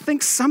I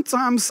think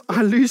sometimes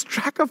I lose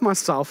track of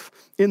myself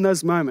in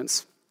those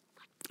moments.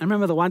 I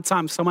remember the one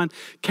time someone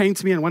came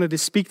to me and wanted to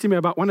speak to me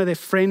about one of their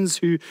friends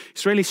who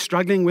is really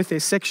struggling with their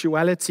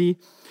sexuality.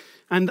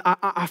 And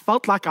I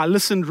felt like I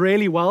listened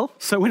really well.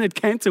 So when it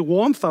came to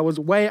warmth, I was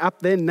way up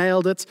there,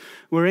 nailed it.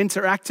 We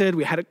interacted.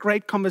 We had a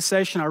great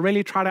conversation. I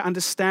really tried to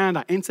understand.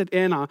 I entered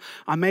in.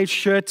 I made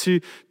sure to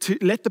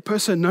let the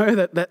person know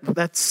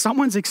that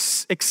someone's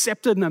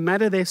accepted no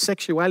matter their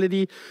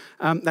sexuality,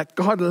 that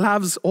God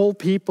loves all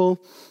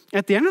people.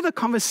 At the end of the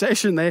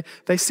conversation,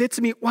 they said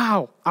to me,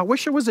 wow, I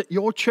wish I was at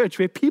your church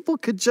where people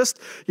could just,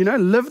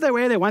 live the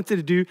way they wanted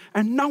to do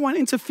and no one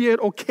interfered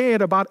or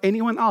cared about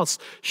anyone else.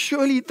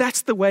 Surely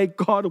that's the way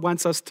God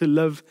wants us to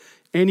live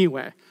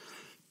anyway.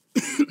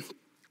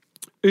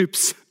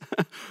 Oops.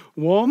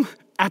 Warm?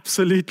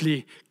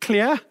 Absolutely.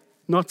 Clear?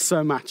 Not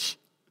so much.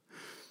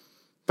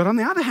 But on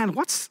the other hand,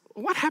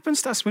 what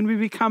happens to us when we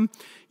become,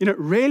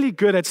 really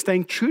good at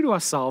staying true to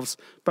ourselves,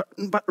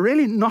 but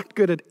really not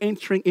good at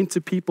entering into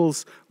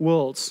people's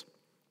worlds?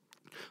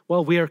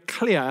 Well, we are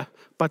clear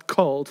but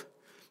cold.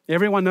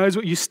 Everyone knows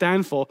what you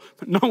stand for,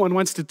 but no one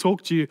wants to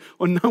talk to you,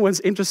 or no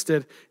one's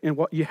interested in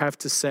what you have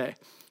to say.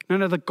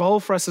 No, the goal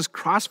for us as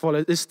Christ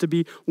followers is to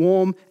be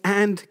warm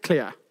and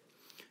clear.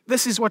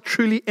 This is what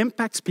truly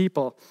impacts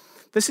people.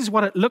 This is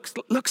what it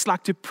looks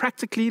like to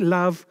practically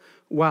love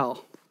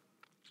well.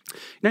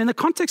 Now, in the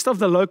context of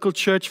the local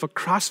church for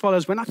Christ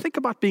followers, when I think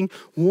about being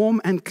warm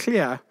and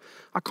clear,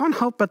 I can't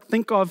help but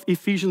think of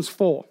Ephesians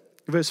 4,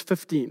 verse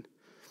 15.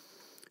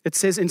 It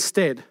says,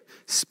 instead,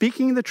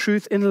 speaking the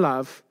truth in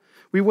love,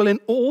 we will in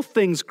all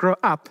things grow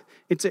up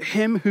into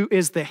him who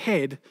is the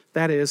head,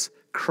 that is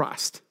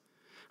Christ.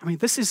 I mean,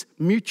 this is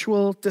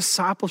mutual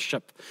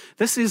discipleship.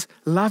 This is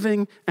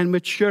loving and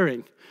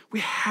maturing. We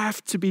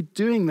have to be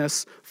doing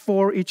this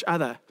for each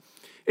other.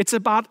 It's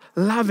about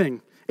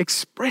loving,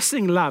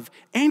 expressing love,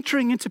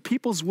 entering into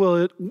people's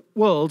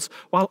worlds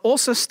while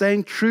also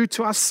staying true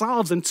to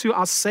ourselves and to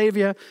our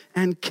Savior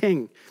and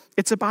King.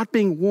 It's about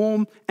being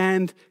warm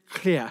and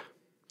clear.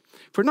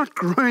 If we're not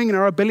growing in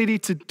our ability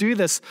to do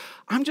this,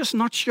 I'm just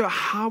not sure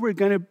how we're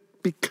going to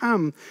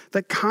become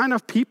the kind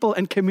of people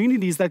and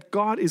communities that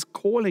God is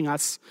calling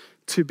us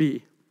to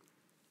be.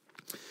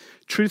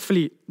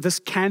 Truthfully, this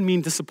can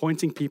mean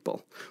disappointing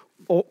people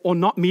or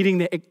not meeting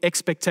their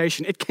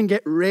expectation. It can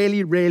get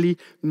really, really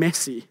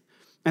messy.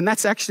 And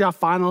that's actually our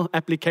final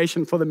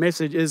application for the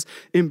message is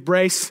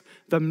embrace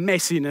the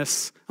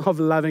messiness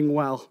of loving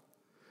well.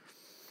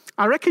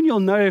 I reckon you'll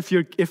know if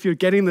you're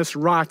getting this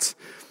right,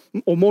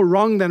 or more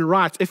wrong than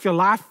right, if your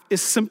life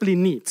is simply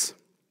neat.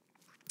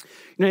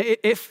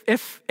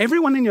 If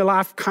everyone in your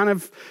life kind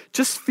of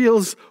just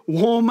feels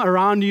warm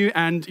around you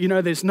and,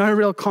 there's no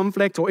real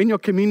conflict, or in your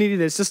community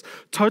there's just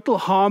total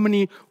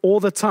harmony all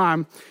the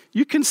time,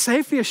 you can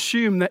safely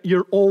assume that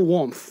you're all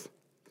warmth.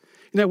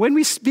 When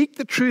we speak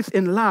the truth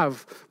in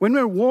love, when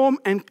we're warm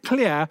and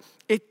clear,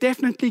 it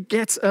definitely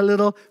gets a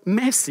little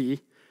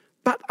messy,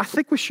 but I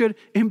think we should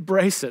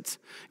embrace it.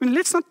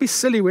 Let's not be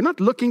silly. We're not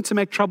looking to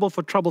make trouble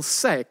for trouble's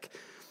sake.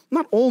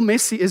 Not all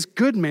messy is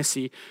good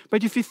messy,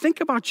 but if you think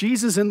about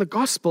Jesus in the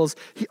Gospels,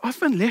 he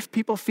often left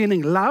people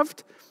feeling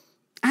loved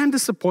and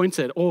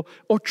disappointed, or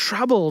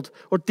troubled,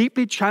 or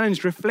deeply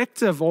challenged,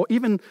 reflective, or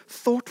even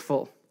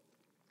thoughtful.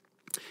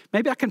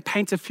 Maybe I can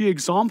paint a few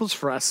examples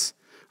for us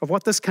of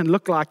what this can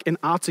look like in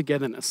our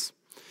togetherness.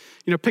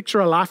 Picture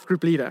a life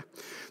group leader.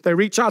 They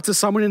reach out to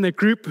someone in their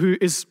group who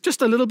is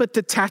just a little bit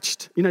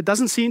detached,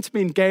 doesn't seem to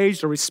be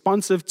engaged or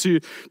responsive to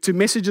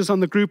messages on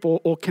the group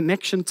or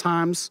connection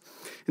times.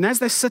 And as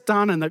they sit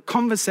down and the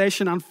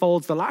conversation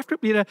unfolds, the life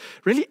group leader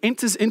really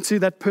enters into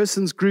that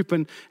person's group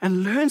and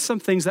learns some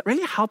things that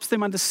really helps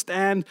them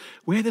understand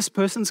where this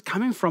person's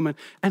coming from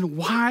and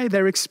why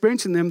they're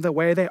experiencing them the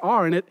way they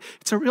are. And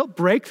it's a real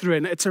breakthrough,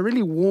 and it's a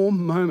really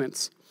warm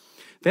moment.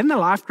 Then the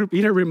life group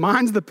leader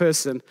reminds the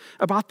person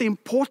about the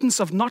importance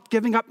of not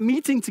giving up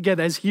meeting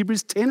together, as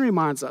Hebrews 10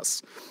 reminds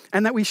us,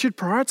 and that we should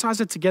prioritize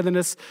the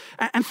togetherness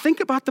and think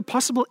about the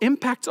possible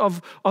impact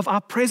of our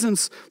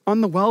presence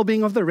on the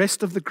well-being of the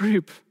rest of the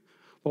group.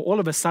 Well, all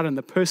of a sudden,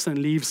 the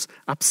person leaves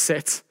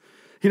upset.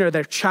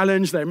 They're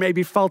challenged, they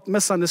maybe felt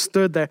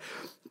misunderstood.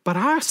 But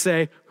I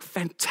say,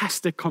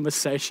 fantastic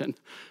conversation.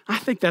 I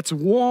think that's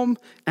warm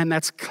and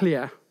that's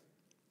clear.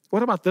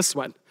 What about this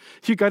one?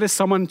 You go to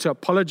someone to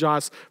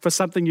apologize for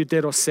something you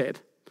did or said.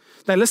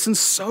 They listen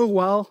so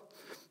well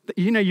that,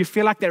 you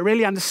feel like they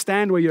really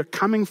understand where you're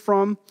coming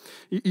from.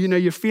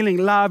 You're feeling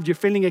loved, you're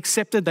feeling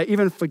accepted. They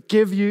even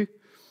forgive you.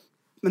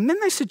 And then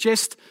they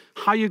suggest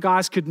how you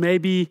guys could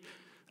maybe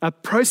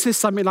process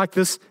something like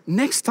this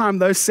next time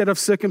those set of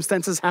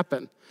circumstances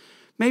happen.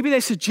 Maybe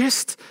they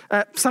suggest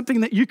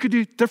something that you could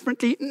do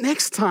differently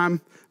next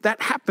time that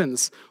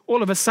happens.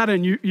 All of a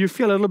sudden, you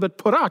feel a little bit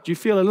put out. You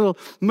feel a little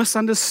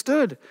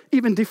misunderstood,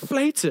 even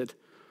deflated.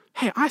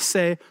 Hey, I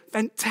say,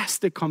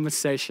 fantastic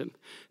conversation.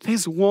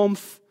 There's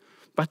warmth,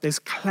 but there's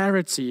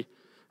clarity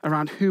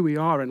around who we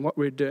are and what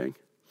we're doing.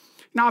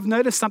 Now, I've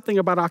noticed something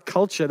about our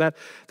culture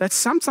that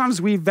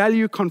sometimes we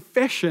value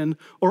confession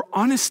or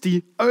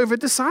honesty over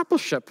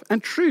discipleship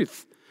and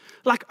truth.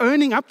 Like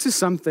owning up to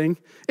something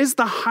is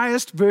the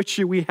highest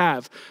virtue we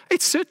have.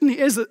 It certainly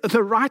is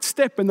the right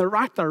step in the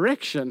right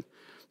direction,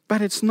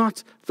 but it's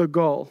not the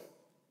goal.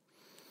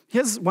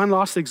 Here's one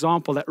last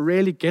example that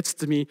really gets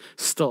to me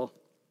still.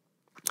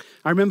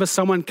 I remember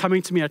someone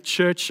coming to me at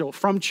church or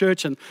from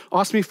church and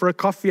asked me for a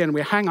coffee, and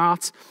we hang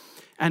out.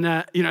 And,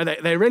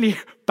 they really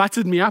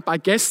buttered me up, I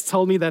guess,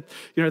 told me that,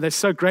 they're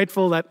so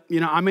grateful that,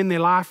 I'm in their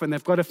life and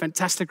they've got a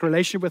fantastic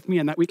relationship with me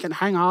and that we can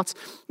hang out.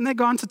 And they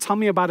go on to tell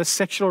me about a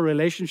sexual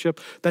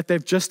relationship that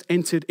they've just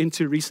entered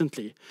into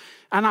recently.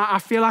 And I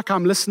feel like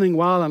I'm listening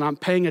well and I'm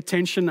paying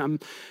attention.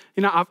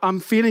 I'm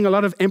feeling a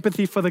lot of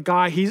empathy for the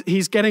guy.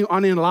 He's getting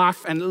on in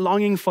life and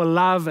longing for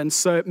love. And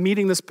so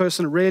meeting this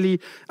person really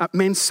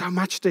meant so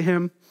much to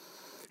him.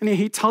 And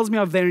he tells me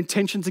of their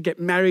intention to get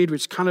married,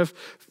 which kind of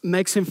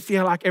makes him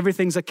feel like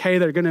everything's okay.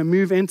 They're going to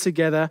move in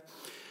together.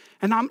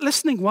 And I'm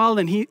listening well,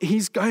 and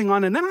he's going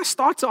on. And then I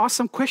start to ask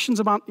some questions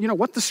about,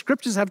 what the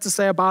scriptures have to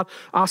say about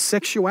our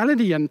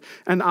sexuality and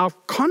our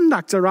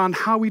conduct around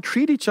how we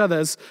treat each other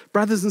as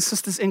brothers and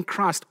sisters in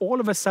Christ. All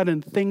of a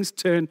sudden, things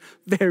turn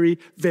very,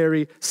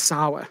 very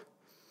sour.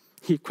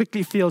 He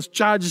quickly feels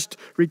judged,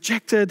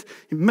 rejected.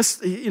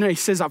 He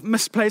says, I've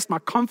misplaced my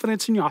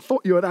confidence in you. I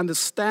thought you would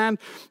understand.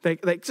 They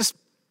just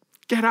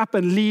get up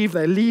and leave.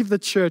 They leave the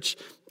church.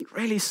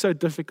 Really so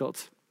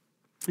difficult.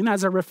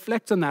 As I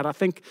reflect on that, I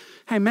think,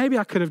 hey, maybe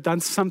I could have done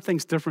some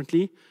things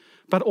differently.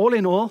 But all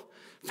in all,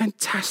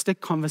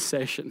 fantastic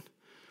conversation.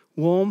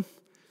 Warm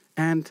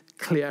and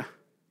clear.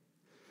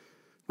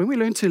 When we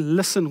learn to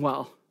listen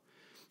well,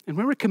 and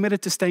when we're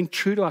committed to staying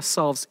true to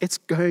ourselves, it's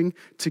going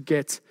to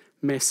get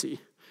messy.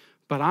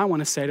 But I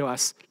want to say to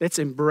us, let's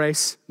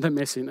embrace the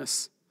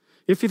messiness.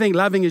 If you think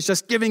loving is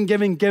just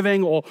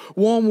giving, or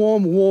warm,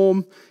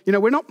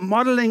 we're not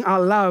modeling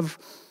our love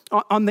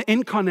on the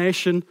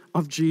incarnation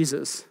of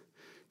Jesus.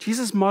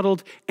 Jesus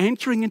modeled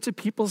entering into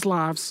people's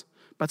lives,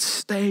 but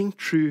staying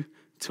true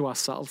to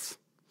ourselves.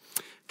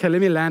 Okay,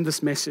 let me land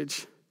this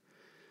message.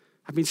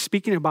 I've been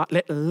speaking about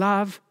let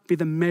love be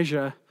the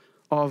measure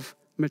of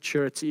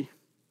maturity.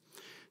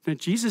 Now,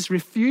 Jesus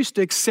refused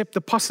to accept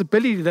the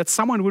possibility that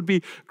someone would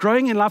be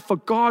growing in love for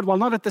God while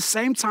not at the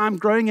same time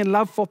growing in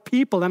love for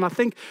people. And I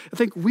think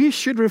we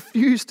should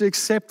refuse to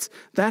accept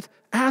that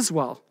as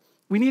well.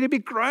 We need to be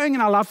growing in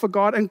our love for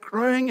God and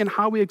growing in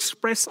how we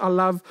express our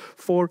love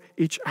for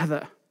each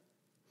other.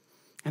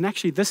 And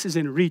actually, this is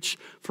in reach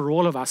for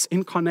all of us.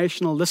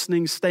 Incarnational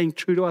listening, staying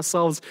true to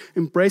ourselves,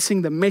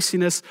 embracing the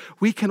messiness.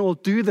 We can all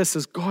do this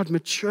as God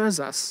matures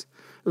us.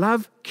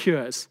 Love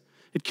cures.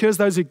 It cures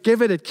those who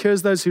give it. It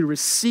cures those who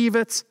receive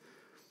it.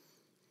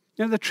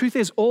 The truth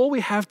is, all we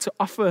have to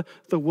offer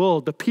the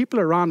world, the people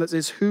around us,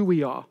 is who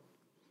we are.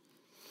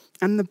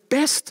 And the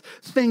best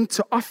thing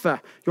to offer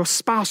your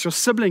spouse, your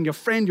sibling, your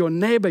friend, your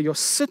neighbor, your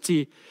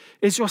city,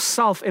 is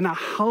yourself in a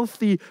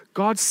healthy,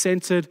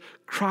 God-centered,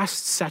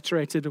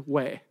 Christ-saturated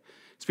way.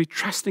 It's be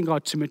trusting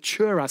God to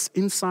mature us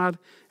inside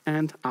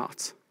and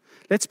out.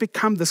 Let's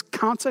become this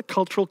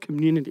countercultural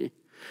community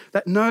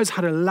that knows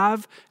how to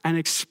love and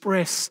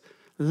express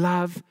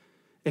love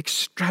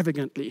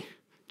extravagantly,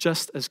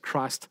 just as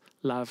Christ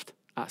loved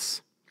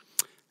us.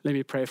 Let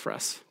me pray for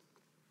us.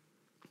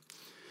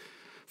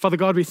 Father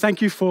God, we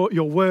thank you for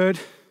your word.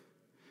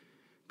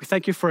 We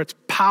thank you for its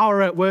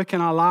power at work in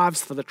our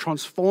lives, for the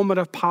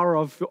transformative power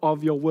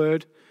of your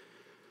word,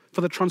 for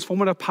the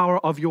transformative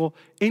power of your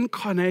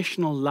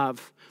incarnational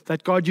love,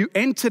 that God, you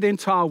entered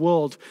into our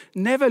world,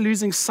 never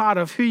losing sight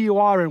of who you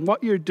are and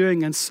what you're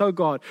doing. And so,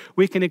 God,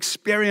 we can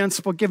experience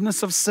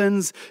forgiveness of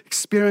sins,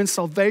 experience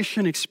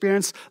salvation,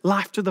 experience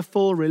life to the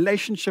full,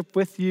 relationship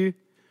with you.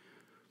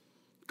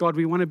 God,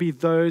 we want to be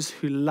those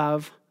who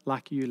love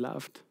like you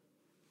loved.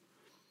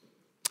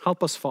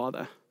 Help us,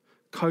 Father.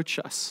 Coach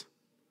us.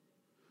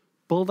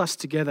 Build us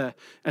together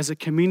as a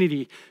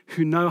community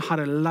who know how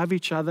to love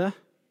each other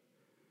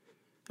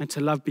and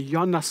to love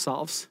beyond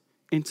ourselves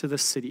into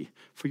this city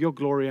for your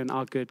glory and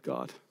our good,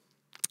 God.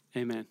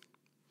 Amen.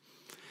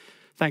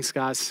 Thanks,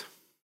 guys.